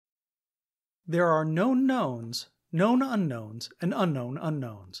There are known knowns, known unknowns, and unknown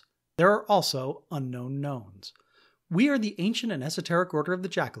unknowns. There are also unknown knowns. We are the ancient and esoteric order of the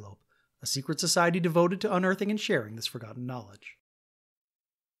Jackalope, a secret society devoted to unearthing and sharing this forgotten knowledge.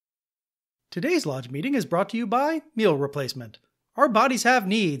 Today's Lodge meeting is brought to you by Meal Replacement. Our bodies have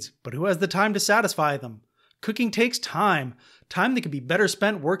needs, but who has the time to satisfy them? Cooking takes time that could be better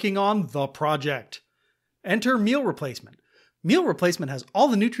spent working on the project. Enter Meal Replacement. Meal Replacement has all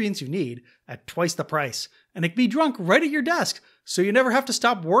the nutrients you need at twice the price, and it can be drunk right at your desk, so you never have to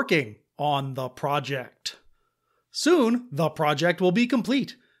stop working on the project. Soon, the project will be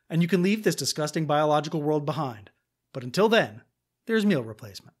complete, and you can leave this disgusting biological world behind. But until then, there's Meal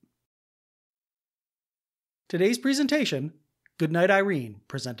Replacement. Today's presentation, Goodnight, Irene,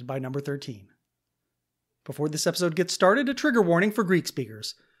 presented by number 13. Before this episode gets started, a trigger warning for Greek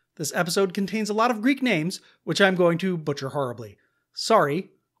speakers. This episode contains a lot of Greek names, which I'm going to butcher horribly. Sorry,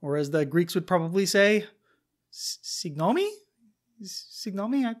 or as the Greeks would probably say, signomi?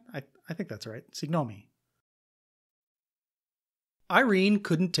 Signomi? I think that's right. Signomi. Irene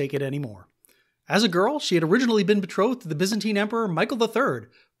couldn't take it anymore. As a girl, she had originally been betrothed to the Byzantine Emperor Michael III,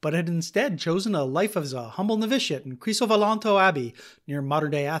 but had instead chosen a life as a humble novitiate in Chrysovalantou Abbey near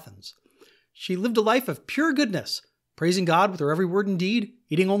modern-day Athens. She lived a life of pure goodness, praising God with her every word and deed,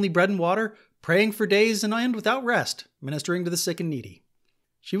 eating only bread and water, praying for days and end without rest, ministering to the sick and needy.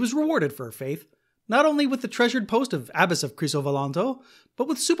 She was rewarded for her faith, not only with the treasured post of Abbess of Chrysovalantou, but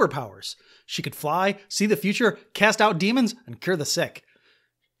with superpowers. She could fly, see the future, cast out demons, and cure the sick.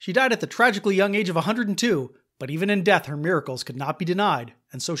 She died at the tragically young age of 102, but even in death her miracles could not be denied,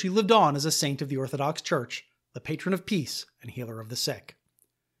 and so she lived on as a saint of the Orthodox Church, the patron of peace and healer of the sick.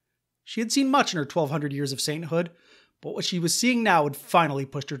 She had seen much in her 1,200 years of sainthood, but what she was seeing now had finally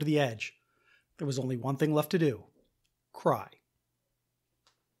pushed her to the edge. There was only one thing left to do: cry.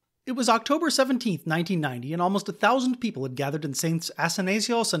 It was October 17th, 1990, and almost 1,000 people had gathered in Saints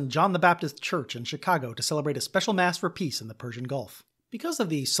Athanasios and John the Baptist Church in Chicago to celebrate a special Mass for peace in the Persian Gulf. Because of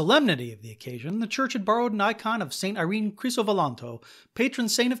the solemnity of the occasion, the church had borrowed an icon of St. Irene Chrysovalantou, patron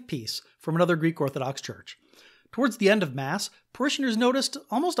saint of peace, from another Greek Orthodox church. Towards the end of Mass, parishioners noticed,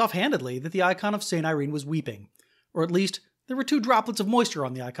 almost offhandedly, that the icon of St. Irene was weeping. Or at least, there were 2 droplets of moisture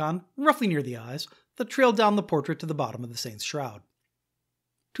on the icon, roughly near the eyes, that trailed down the portrait to the bottom of the saint's shroud.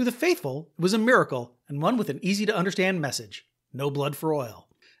 To the faithful, it was a miracle, and one with an easy-to-understand message: no blood for oil.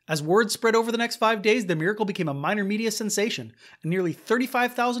 As word spread over the next 5 days, the miracle became a minor media sensation, and nearly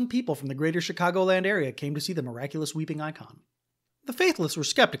 35,000 people from the greater Chicagoland area came to see the miraculous weeping icon. The faithless were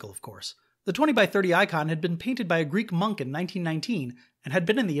skeptical, of course. The 20x30 icon had been painted by a Greek monk in 1919 and had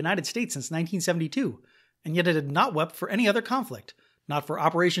been in the United States since 1972, and yet it had not wept for any other conflict. Not for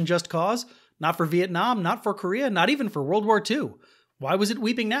Operation Just Cause, not for Vietnam, not for Korea, not even for World War II. Why was it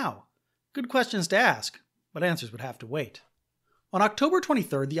weeping now? Good questions to ask, but answers would have to wait. On October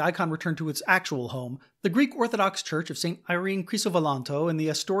 23rd, the icon returned to its actual home, the Greek Orthodox Church of St. Irene Chrysovalantou in the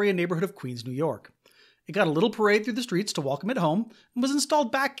Astoria neighborhood of Queens, New York. It got a little parade through the streets to welcome it home, and was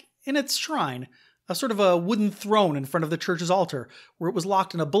installed back in its shrine, a sort of a wooden throne in front of the church's altar, where it was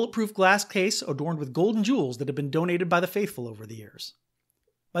locked in a bulletproof glass case adorned with gold and jewels that had been donated by the faithful over the years.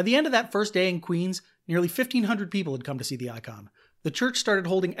 By the end of that first day in Queens, nearly 1,500 people had come to see the icon. The church started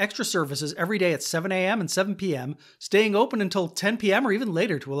holding extra services every day at 7 a.m. and 7 p.m., staying open until 10 p.m. or even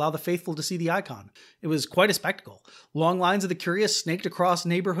later to allow the faithful to see the icon. It was quite a spectacle. Long lines of the curious snaked across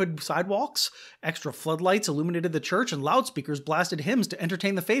neighborhood sidewalks, extra floodlights illuminated the church, and loudspeakers blasted hymns to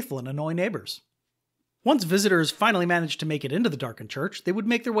entertain the faithful and annoy neighbors. Once visitors finally managed to make it into the darkened church, they would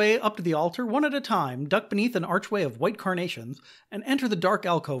make their way up to the altar one at a time, duck beneath an archway of white carnations, and enter the dark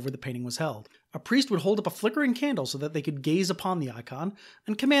alcove where the painting was held. A priest would hold up a flickering candle so that they could gaze upon the icon,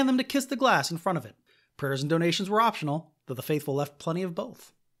 and command them to kiss the glass in front of it. Prayers and donations were optional, though the faithful left plenty of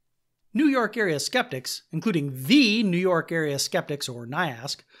both. New York area skeptics, including the New York area skeptics, or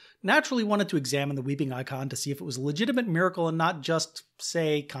NIASC, naturally wanted to examine the weeping icon to see if it was a legitimate miracle and not just,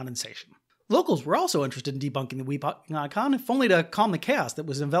 say, condensation. Locals were also interested in debunking the weeping icon, if only to calm the chaos that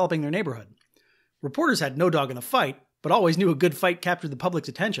was enveloping their neighborhood. Reporters had no dog in the fight, but always knew a good fight captured the public's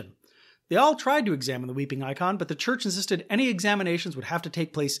attention. They all tried to examine the weeping icon, but the church insisted any examinations would have to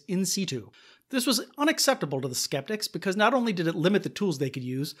take place in situ. This was unacceptable to the skeptics because not only did it limit the tools they could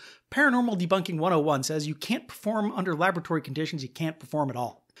use, Paranormal Debunking 101 says you can't perform under laboratory conditions, you can't perform at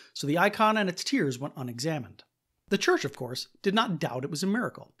all. So the icon and its tears went unexamined. The church, of course, did not doubt it was a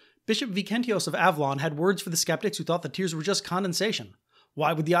miracle. Bishop Vicentios of Avalon had words for the skeptics who thought the tears were just condensation.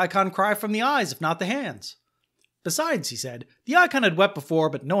 Why would the icon cry from the eyes if not the hands? Besides, he said, the icon had wept before,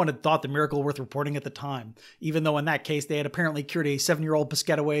 but no one had thought the miracle worth reporting at the time, even though in that case they had apparently cured a 7-year-old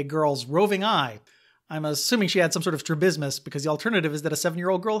Piscataway girl's roving eye. I'm assuming she had some sort of strabismus, because the alternative is that a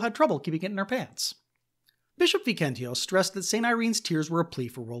 7-year-old girl had trouble keeping it in her pants. Bishop Vicentios stressed that St. Irene's tears were a plea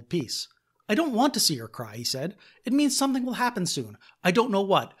for world peace. I don't want to see her cry, he said. It means something will happen soon. I don't know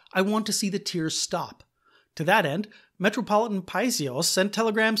what. I want to see the tears stop. To that end, Metropolitan Paisios sent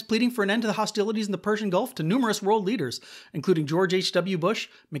telegrams pleading for an end to the hostilities in the Persian Gulf to numerous world leaders, including George H.W. Bush,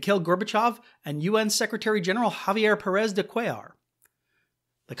 Mikhail Gorbachev, and UN Secretary General Javier Perez de Cuellar.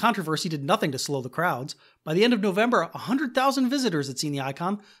 The controversy did nothing to slow the crowds. By the end of November, 100,000 visitors had seen the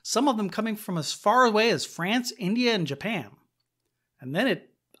icon, some of them coming from as far away as France, India, and Japan. And then it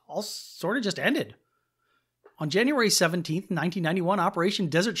all sort of just ended. On January 17, 1991, Operation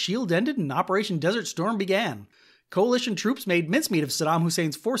Desert Shield ended and Operation Desert Storm began. Coalition troops made mincemeat of Saddam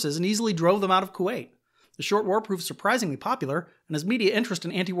Hussein's forces and easily drove them out of Kuwait. The short war proved surprisingly popular, and as media interest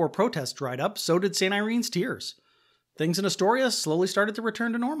in anti-war protests dried up, so did St. Irene's tears. Things in Astoria slowly started to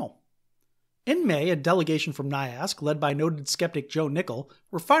return to normal. In May, a delegation from NIASC, led by noted skeptic Joe Nickell,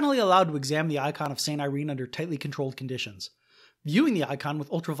 were finally allowed to examine the icon of St. Irene under tightly controlled conditions. Viewing the icon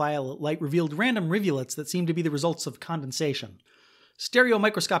with ultraviolet light revealed random rivulets that seemed to be the results of condensation.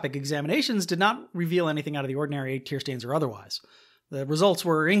 Stereomicroscopic examinations did not reveal anything out of the ordinary, tear stains or otherwise. The results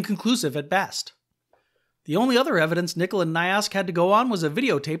were inconclusive at best. The only other evidence Nickell and NIASC had to go on was a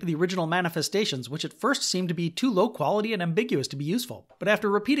videotape of the original manifestations, which at first seemed to be too low quality and ambiguous to be useful. But after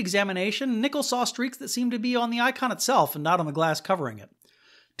repeat examination, Nickell saw streaks that seemed to be on the icon itself and not on the glass covering it.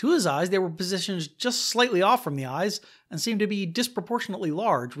 To his eyes, they were positioned just slightly off from the eyes and seemed to be disproportionately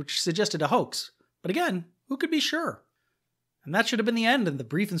large, which suggested a hoax. But again, who could be sure? And that should have been the end of the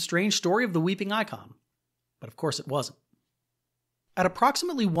brief and strange story of the weeping icon. But of course it wasn't. At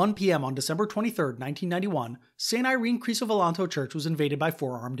approximately 1 p.m. on December 23, 1991, St. Irene Chrysovalantou Church was invaded by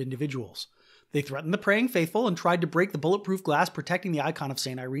 4 armed individuals. They threatened the praying faithful and tried to break the bulletproof glass protecting the icon of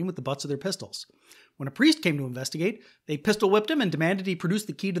St. Irene with the butts of their pistols. When a priest came to investigate, they pistol-whipped him and demanded he produce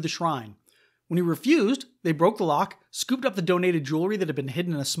the key to the shrine. When he refused, they broke the lock, scooped up the donated jewelry that had been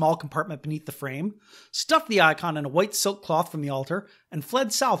hidden in a small compartment beneath the frame, stuffed the icon in a white silk cloth from the altar, and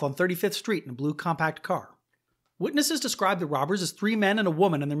fled south on 35th Street in a blue compact car. Witnesses described the robbers as 3 men and a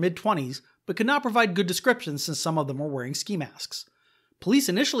woman in their mid-20s, but could not provide good descriptions since some of them were wearing ski masks. Police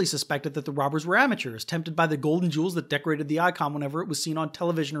initially suspected that the robbers were amateurs, tempted by the golden jewels that decorated the icon whenever it was seen on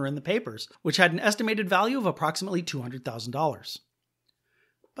television or in the papers, which had an estimated value of approximately $200,000.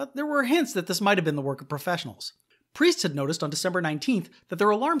 But there were hints that this might have been the work of professionals. Priests had noticed on December 19th that their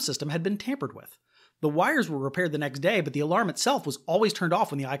alarm system had been tampered with. The wires were repaired the next day, but the alarm itself was always turned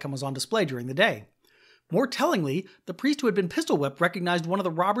off when the icon was on display during the day. More tellingly, the priest who had been pistol-whipped recognized one of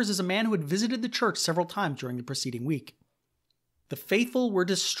the robbers as a man who had visited the church several times during the preceding week. The faithful were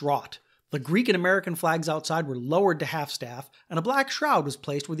distraught. The Greek and American flags outside were lowered to half-staff, and a black shroud was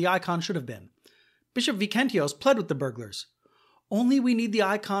placed where the icon should have been. Bishop Vicentios pled with the burglars. "Only we need the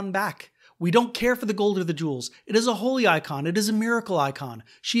icon back. We don't care for the gold or the jewels. It is a holy icon. It is a miracle icon.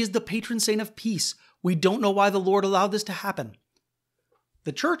 She is the patron saint of peace. We don't know why the Lord allowed this to happen."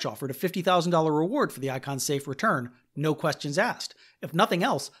 The church offered a $50,000 reward for the icon's safe return, no questions asked. If nothing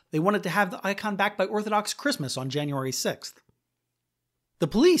else, they wanted to have the icon back by Orthodox Christmas on January 6th. The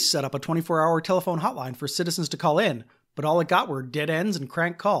police set up a 24-hour telephone hotline for citizens to call in, but all it got were dead ends and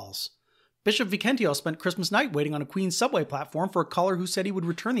crank calls. Bishop Vicentios spent Christmas night waiting on a Queens subway platform for a caller who said he would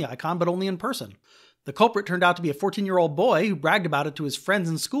return the icon, but only in person. The culprit turned out to be a 14-year-old boy who bragged about it to his friends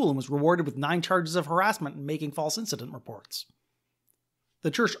in school and was rewarded with 9 charges of harassment and making false incident reports. The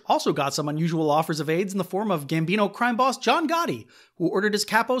church also got some unusual offers of aids in the form of Gambino crime boss John Gotti, who ordered his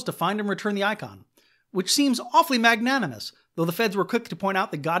capos to find and return the icon. Which seems awfully magnanimous, though the feds were quick to point out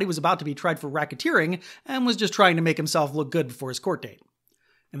that Gotti was about to be tried for racketeering and was just trying to make himself look good before his court date.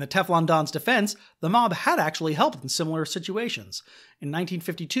 In the Teflon Don's defense, the mob had actually helped in similar situations. In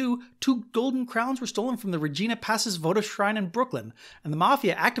 1952, 2 golden crowns were stolen from the Regina Passes votive shrine in Brooklyn, and the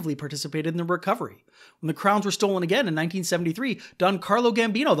mafia actively participated in the recovery. When the crowns were stolen again in 1973, Don Carlo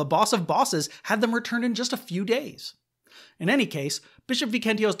Gambino, the boss of bosses, had them returned in just a few days. In any case, Bishop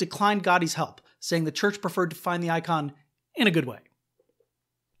Vicentios declined Gotti's help, saying the church preferred to find the icon in a good way.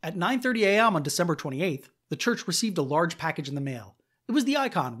 At 9:30 a.m. on December 28th, the church received a large package in the mail. It was the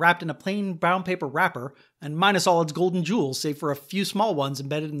icon, wrapped in a plain brown paper wrapper, and minus all its golden jewels, save for a few small ones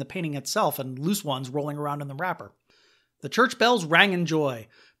embedded in the painting itself and loose ones rolling around in the wrapper. The church bells rang in joy.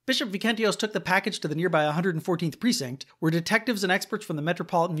 Bishop Vicentios took the package to the nearby 114th Precinct, where detectives and experts from the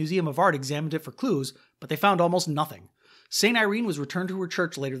Metropolitan Museum of Art examined it for clues, but they found almost nothing. St. Irene was returned to her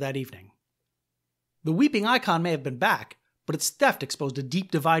church later that evening. The weeping icon may have been back, but its theft exposed a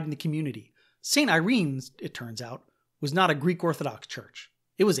deep divide in the community. St. Irene's, it turns out, was not a Greek Orthodox church.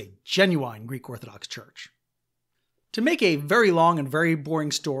 It was a genuine Greek Orthodox church. To make a very long and very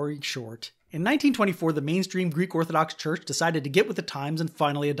boring story short, in 1924 the mainstream Greek Orthodox Church decided to get with the times and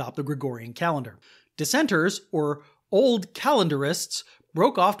finally adopt the Gregorian calendar. Dissenters, or Old Calendarists,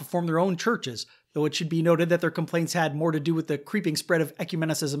 broke off to form their own churches, though it should be noted that their complaints had more to do with the creeping spread of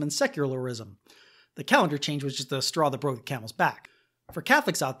ecumenicism and secularism. The calendar change was just the straw that broke the camel's back. For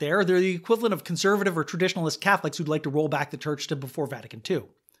Catholics out there, they're the equivalent of conservative or traditionalist Catholics who'd like to roll back the church to before Vatican II.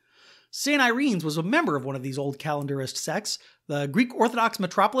 St. Irene's was a member of one of these old calendarist sects, the Greek Orthodox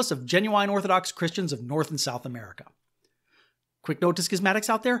metropolis of genuine Orthodox Christians of North and South America. Quick note to schismatics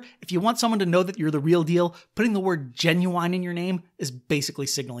out there, if you want someone to know that you're the real deal, putting the word genuine in your name is basically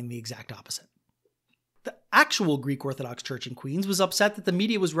signaling the exact opposite. The actual Greek Orthodox Church in Queens was upset that the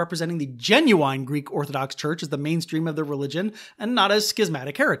media was representing the genuine Greek Orthodox Church as the mainstream of their religion and not as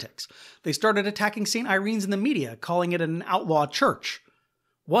schismatic heretics. They started attacking St. Irene's in the media, calling it an outlaw church.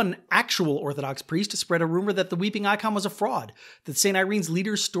 One actual Orthodox priest spread a rumor that the weeping icon was a fraud, that St. Irene's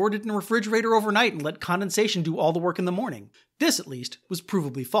leaders stored it in a refrigerator overnight and let condensation do all the work in the morning. This, at least, was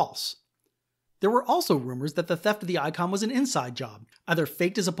provably false. There were also rumors that the theft of the icon was an inside job, either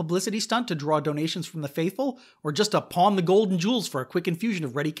faked as a publicity stunt to draw donations from the faithful, or just to pawn the gold and jewels for a quick infusion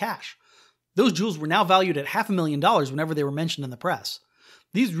of ready cash. Those jewels were now valued at $500,000 whenever they were mentioned in the press.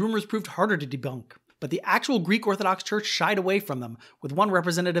 These rumors proved harder to debunk, but the actual Greek Orthodox Church shied away from them, with one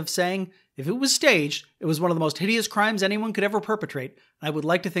representative saying, "If it was staged, it was one of the most hideous crimes anyone could ever perpetrate, and I would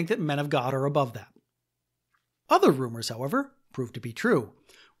like to think that men of God are above that." Other rumors, however, proved to be true.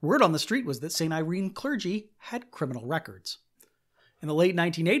 Word on the street was that St. Irene clergy had criminal records. In the late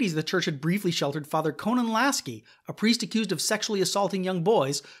 1980s, the church had briefly sheltered Father Conan Lasky, a priest accused of sexually assaulting young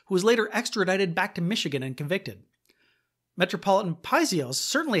boys, who was later extradited back to Michigan and convicted. Metropolitan Paisios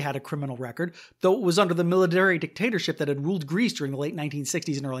certainly had a criminal record, though it was under the military dictatorship that had ruled Greece during the late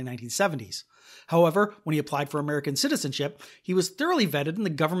 1960s and early 1970s. However, when he applied for American citizenship, he was thoroughly vetted and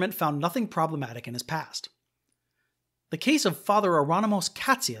the government found nothing problematic in his past. The case of Father Aronymos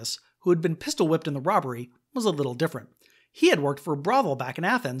Katsias, who had been pistol-whipped in the robbery, was a little different. He had worked for a brothel back in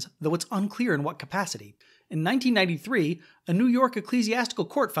Athens, though it's unclear in what capacity. In 1993, a New York ecclesiastical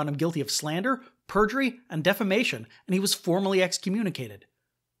court found him guilty of slander, perjury, and defamation, and he was formally excommunicated.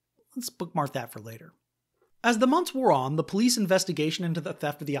 Let's bookmark that for later. As the months wore on, the police investigation into the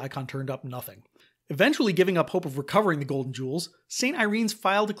theft of the icon turned up nothing. Eventually giving up hope of recovering the golden jewels, St. Irene's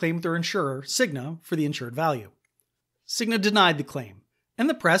filed a claim with their insurer, Cigna, for the insured value. Cigna denied the claim. In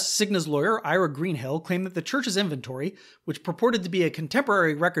the press, Cigna's lawyer, Ira Greenhill, claimed that the church's inventory, which purported to be a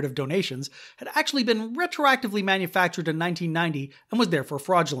contemporary record of donations, had actually been retroactively manufactured in 1990 and was therefore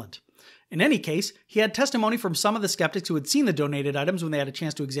fraudulent. In any case, he had testimony from some of the skeptics who had seen the donated items when they had a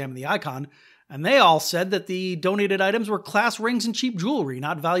chance to examine the icon, and they all said that the donated items were class rings and cheap jewelry,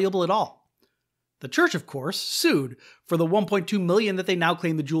 not valuable at all. The church, of course, sued for the $1.2 million that they now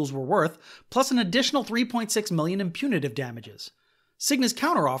claim the jewels were worth, plus an additional $3.6 million in punitive damages. Cigna's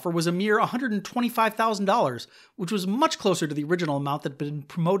counteroffer was a mere $125,000, which was much closer to the original amount that had been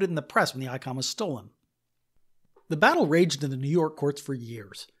promoted in the press when the icon was stolen. The battle raged in the New York courts for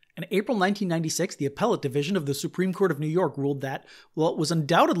years. In April 1996, the Appellate Division of the Supreme Court of New York ruled that, while it was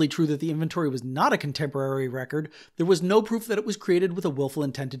undoubtedly true that the inventory was not a contemporary record, there was no proof that it was created with a willful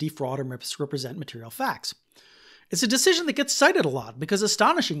intent to defraud or misrepresent material facts. It's a decision that gets cited a lot because,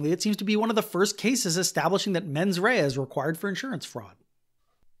 astonishingly, it seems to be one of the first cases establishing that mens rea is required for insurance fraud.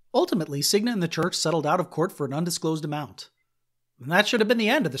 Ultimately, Cigna and the church settled out of court for an undisclosed amount. And that should have been the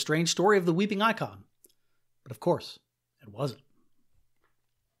end of the strange story of the weeping icon. But of course, it wasn't.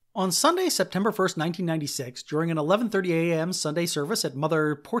 On Sunday, September 1st, 1996, during an 11:30 a.m. Sunday service at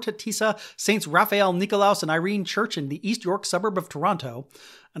Mother Portatissa Saints Raphael, Nikolaus, and Irene Church in the East York suburb of Toronto,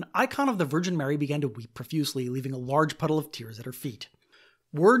 an icon of the Virgin Mary began to weep profusely, leaving a large puddle of tears at her feet.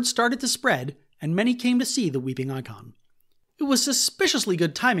 Word started to spread, and many came to see the weeping icon. It was suspiciously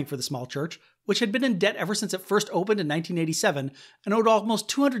good timing for the small church, which had been in debt ever since it first opened in 1987 and owed almost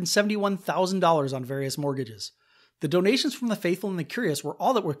 $271,000 on various mortgages. The donations from the faithful and the curious were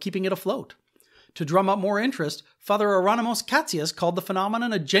all that were keeping it afloat. To drum up more interest, Father Aronymos Katsias called the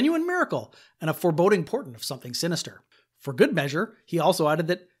phenomenon a genuine miracle and a foreboding portent of something sinister. For good measure, he also added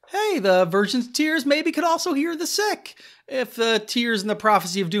that, hey, the Virgin's tears maybe could also heal the sick, if the tears and the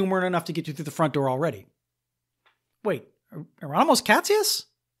prophecy of doom weren't enough to get you through the front door already. Wait, Aronymos Katsias?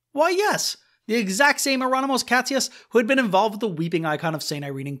 Why, yes, the exact same Aronymos Katsias who had been involved with the weeping icon of St.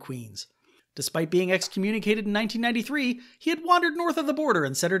 Irene in Queens. Despite being excommunicated in 1993, he had wandered north of the border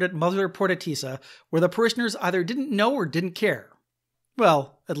and centered at Mother Portitissa, where the parishioners either didn't know or didn't care.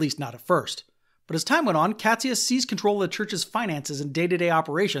 Well, at least not at first. But as time went on, Catsius seized control of the church's finances and day-to-day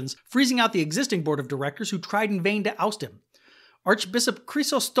operations, freezing out the existing board of directors who tried in vain to oust him. Archbishop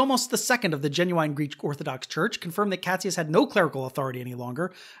Chrysostomos II of the genuine Greek Orthodox Church confirmed that Catsius had no clerical authority any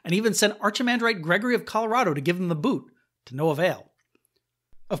longer, and even sent Archimandrite Gregory of Colorado to give him the boot, to no avail.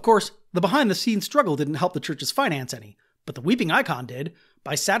 Of course, the behind-the-scenes struggle didn't help the church's finance any, but the Weeping Icon did.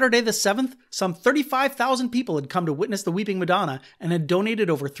 By Saturday the 7th, some 35,000 people had come to witness the Weeping Madonna and had donated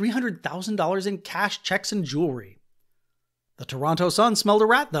over $300,000 in cash, checks, and jewelry. The Toronto Sun smelled a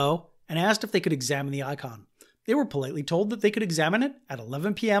rat, though, and asked if they could examine the icon. They were politely told that they could examine it at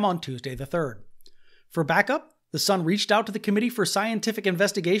 11 p.m. on Tuesday the 3rd. For backup, the Sun reached out to the Committee for Scientific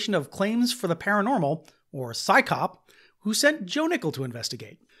Investigation of Claims for the Paranormal, or SciCop, who sent Joe Nickell to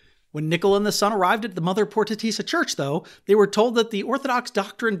investigate. When Nickell and the Sun arrived at the Mother Portitissa Church, though, they were told that the Orthodox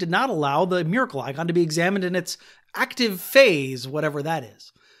doctrine did not allow the miracle icon to be examined in its active phase, whatever that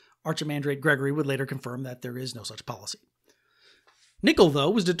is. Archimandrite Gregory would later confirm that there is no such policy. Nickell, though,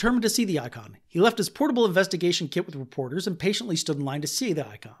 was determined to see the icon. He left his portable investigation kit with reporters and patiently stood in line to see the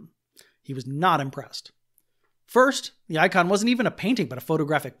icon. He was not impressed. First, the icon wasn't even a painting but a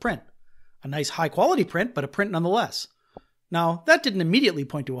photographic print. A nice high-quality print, but a print nonetheless. Now, that didn't immediately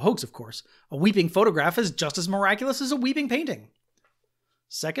point to a hoax, of course. A weeping photograph is just as miraculous as a weeping painting.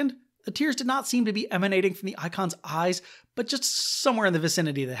 Second, the tears did not seem to be emanating from the icon's eyes, but just somewhere in the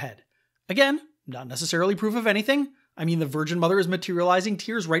vicinity of the head. Again, not necessarily proof of anything. I mean, the Virgin Mother is materializing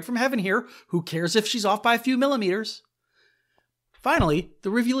tears right from heaven here. Who cares if she's off by a few millimeters? Finally, the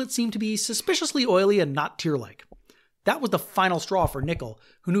rivulet seemed to be suspiciously oily and not tear-like. That was the final straw for Nickell,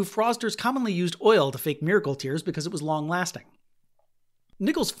 who knew fraudsters commonly used oil to fake miracle tears because it was long-lasting.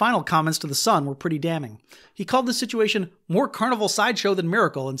 Nickell's final comments to the Sun were pretty damning. He called the situation more carnival sideshow than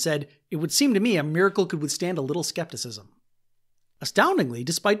miracle and said, "It would seem to me a miracle could withstand a little skepticism." Astoundingly,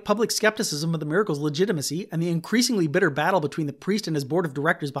 despite public skepticism of the miracle's legitimacy and the increasingly bitter battle between the priest and his board of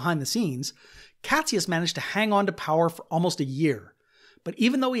directors behind the scenes, Catsius managed to hang on to power for almost a year. But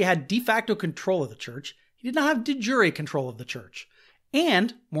even though he had de facto control of the church, he did not have de jure control of the church.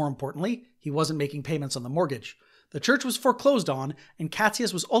 And, more importantly, he wasn't making payments on the mortgage. The church was foreclosed on, and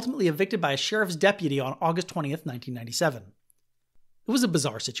Catsius was ultimately evicted by a sheriff's deputy on August 20th, 1997. It was a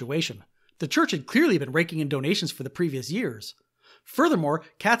bizarre situation. The church had clearly been raking in donations for the previous years. Furthermore,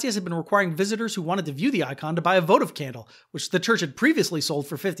 Catsius had been requiring visitors who wanted to view the icon to buy a votive candle, which the church had previously sold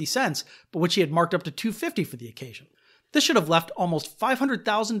for 50 cents, but which he had marked up to $2.50 for the occasion. This should have left almost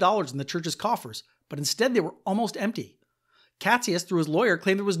 $500,000 in the church's coffers, but instead they were almost empty. Catsius, through his lawyer,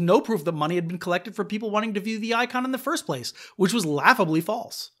 claimed there was no proof that money had been collected from people wanting to view the icon in the first place, which was laughably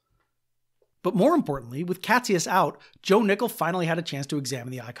false. But more importantly, with Catsius out, Joe Nickell finally had a chance to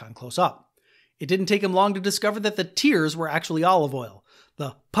examine the icon close up. It didn't take him long to discover that the tears were actually olive oil.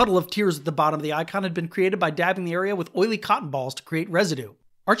 The puddle of tears at the bottom of the icon had been created by dabbing the area with oily cotton balls to create residue.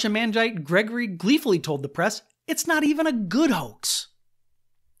 Archimandrite Gregory gleefully told the press, "It's not even a good hoax."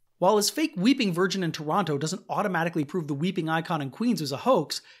 While his fake weeping virgin in Toronto doesn't automatically prove the weeping icon in Queens was a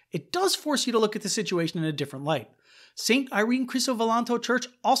hoax, it does force you to look at the situation in a different light. St. Irene Chrysovalantou Church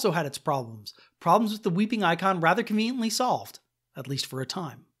also had its problems with the weeping icon rather conveniently solved, at least for a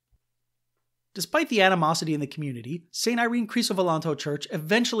time. Despite the animosity in the community, St. Irene Chrysovalantou Church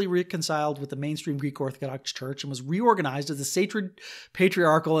eventually reconciled with the mainstream Greek Orthodox Church and was reorganized as the sacred,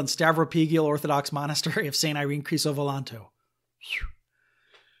 patriarchal, and Stavropegial Orthodox Monastery of St. Irene Chrysovalantou.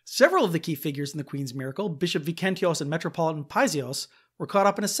 Several of the key figures in the Queen's miracle, Bishop Vikentios and Metropolitan Paisios, were caught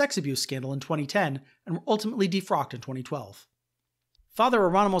up in a sex abuse scandal in 2010 and were ultimately defrocked in 2012. Father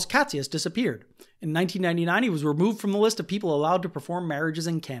Hieronymus Catsius disappeared. In 1999, he was removed from the list of people allowed to perform marriages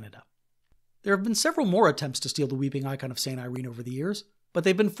in Canada. There have been several more attempts to steal the weeping icon of St. Irene over the years, but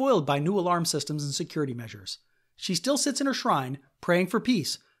they've been foiled by new alarm systems and security measures. She still sits in her shrine, praying for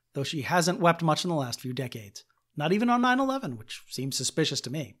peace, though she hasn't wept much in the last few decades. Not even on 9/11, which seems suspicious to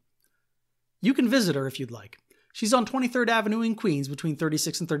me. You can visit her if you'd like. She's on 23rd Avenue in Queens between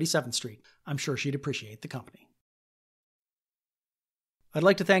 36th and 37th Street. I'm sure she'd appreciate the company. I'd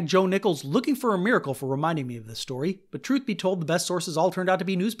like to thank Joe Nickell's Looking for a Miracle for reminding me of this story, but truth be told, the best sources all turned out to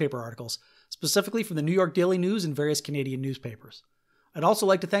be newspaper articles, specifically from the New York Daily News and various Canadian newspapers. I'd also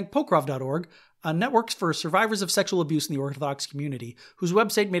like to thank Pokrov.org, a network for survivors of sexual abuse in the Orthodox community, whose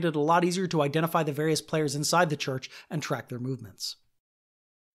website made it a lot easier to identify the various players inside the church and track their movements.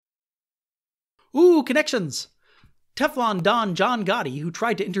 Ooh, connections! Teflon Don John Gotti, who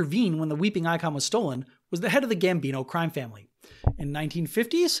tried to intervene when the weeping icon was stolen, was the head of the Gambino crime family. In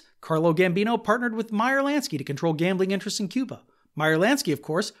 1950s, Carlo Gambino partnered with Meyer Lansky to control gambling interests in Cuba. Meyer Lansky, of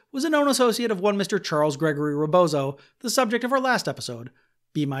course, was a known associate of one Mr. Charles Gregory Rebozo, the subject of our last episode,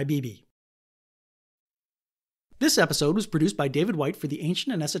 Be My BB. This episode was produced by David White for the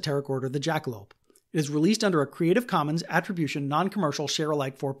Ancient and Esoteric Order of the Jackalope. It is released under a Creative Commons Attribution Non-Commercial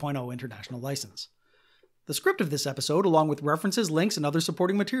Share-alike 4.0 international license. The script of this episode, along with references, links, and other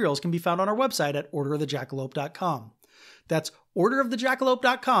supporting materials, can be found on our website at orderofthejackalope.com. That's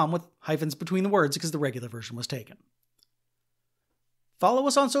orderofthejackalope.com with hyphens between the words because the regular version was taken. Follow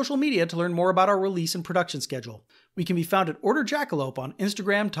us on social media to learn more about our release and production schedule. We can be found at Order Jackalope on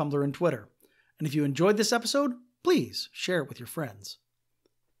Instagram, Tumblr, and Twitter. And if you enjoyed this episode, please share it with your friends.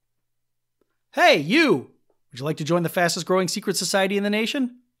 Hey, you! Would you like to join the fastest growing secret society in the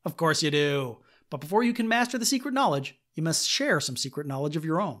nation? Of course you do. But before you can master the secret knowledge, you must share some secret knowledge of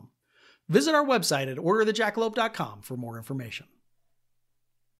your own. Visit our website at orderofthejackalope.com for more information.